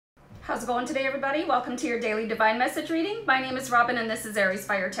How's it going today, everybody? Welcome to your daily divine message reading. My name is Robin and this is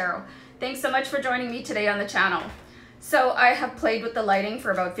AriesFireTarot. Thanks so much for joining me today on the channel. So I have played with the lighting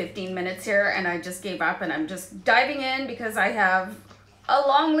for about 15 minutes here and I just gave up and I'm just diving in because I have a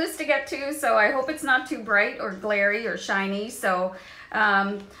long list to get to, so I hope it's not too bright or glary or shiny. So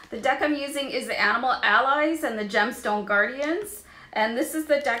the deck I'm using is the Animal Allies and the Gemstone Guardians. And this is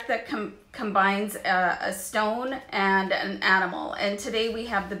the deck that combines a stone and an animal. And today we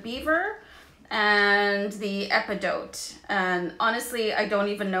have the beaver and the epidote. And honestly, I don't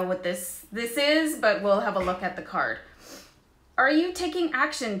even know what this is, but we'll have a look at the card. Are you taking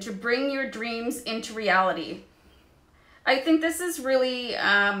action to bring your dreams into reality? I think this is really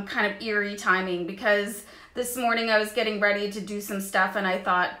kind of eerie timing because this morning I was getting ready to do some stuff and I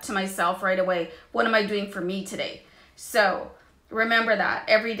thought to myself right away, what am I doing for me today? So remember that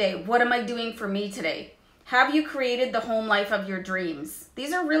every day. What am I doing for me today? Have you created the home life of your dreams?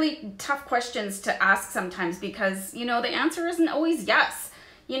 These are really tough questions to ask sometimes because, you know, the answer isn't always yes,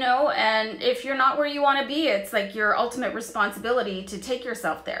 you know, and if you're not where you want to be, it's like your ultimate responsibility to take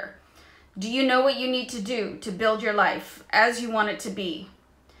yourself there. Do you know what you need to do to build your life as you want it to be?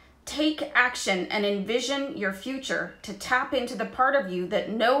 Take action and envision your future to tap into the part of you that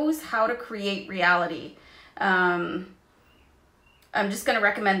knows how to create reality. I'm just going to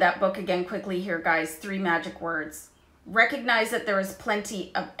recommend that book again quickly here, guys. 3 magic words. Recognize that there is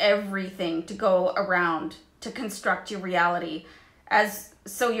plenty of everything to go around to construct your reality,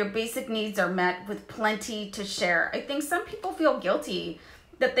 so your basic needs are met with plenty to share. I think some people feel guilty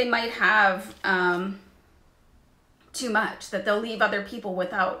that they might have too much, that they'll leave other people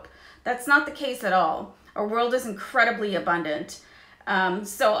without. That's not the case at all. Our world is incredibly abundant.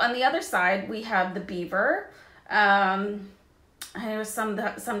 So on the other side, we have the beaver. I know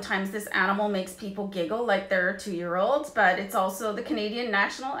sometimes this animal makes people giggle like they're 2-year-olds, but it's also the Canadian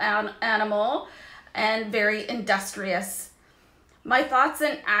national animal and very industrious. My thoughts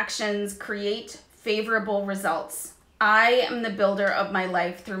and actions create favorable results. I am the builder of my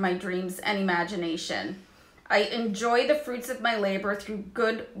life through my dreams and imagination. I enjoy the fruits of my labor through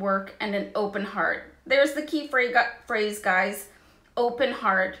good work and an open heart. There's the key phrase, guys. Open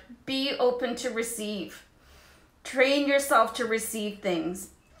heart. Be open to receive. Train yourself to receive things.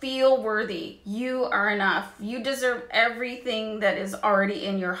 Feel worthy. You are enough. You deserve everything that is already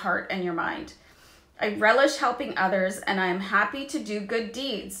in your heart and your mind. I relish helping others and I am happy to do good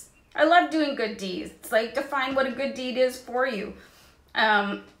deeds. I love doing good deeds. It's like, define what a good deed is for you.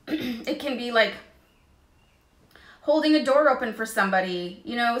 It can be like holding a door open for somebody,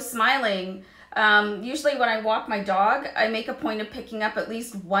 you know, smiling. Usually when I walk my dog, I make a point of picking up at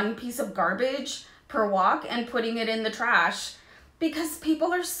least one piece of garbage per walk and putting it in the trash because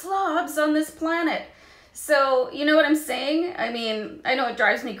people are slobs on this planet. So, you know what I'm saying? I mean, I know it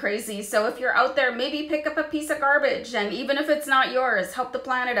drives me crazy. So if you're out there, maybe pick up a piece of garbage, and even if it's not yours, help the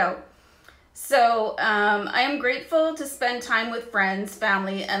planet out. So I am grateful to spend time with friends,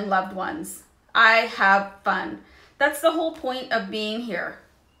 family, and loved ones. I have fun. That's the whole point of being here,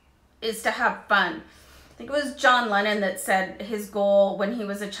 is to have fun. I think it was John Lennon that said his goal when he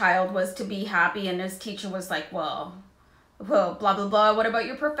was a child was to be happy, and his teacher was like, well, blah, blah, blah, what about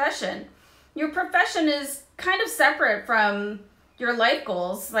your profession? Your profession is kind of separate from your life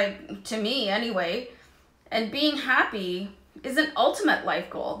goals, like to me anyway, and being happy is an ultimate life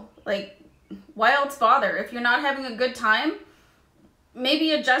goal. Like, why else bother? If you're not having a good time,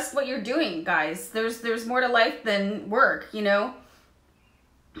 maybe adjust what you're doing, guys. There's more to life than work, you know?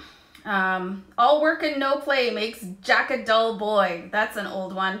 All work and no play makes Jack a dull boy. That's an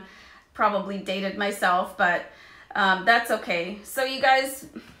old one. Probably dated myself, but that's okay. So you guys,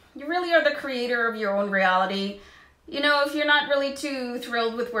 you really are the creator of your own reality. You know, if you're not really too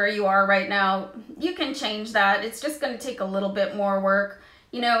thrilled with where you are right now, you can change that. It's just going to take a little bit more work.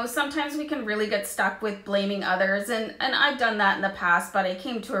 You know, sometimes we can really get stuck with blaming others, and I've done that in the past, but I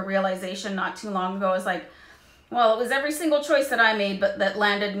came to a realization not too long ago. I was like, well, it was every single choice that I made but that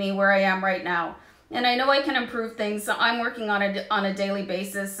landed me where I am right now. And I know I can improve things, so I'm working on a daily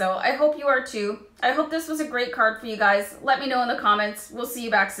basis. So I hope you are too. I hope this was a great card for you guys. Let me know in the comments. We'll see you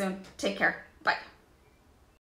back soon. Take care. Bye.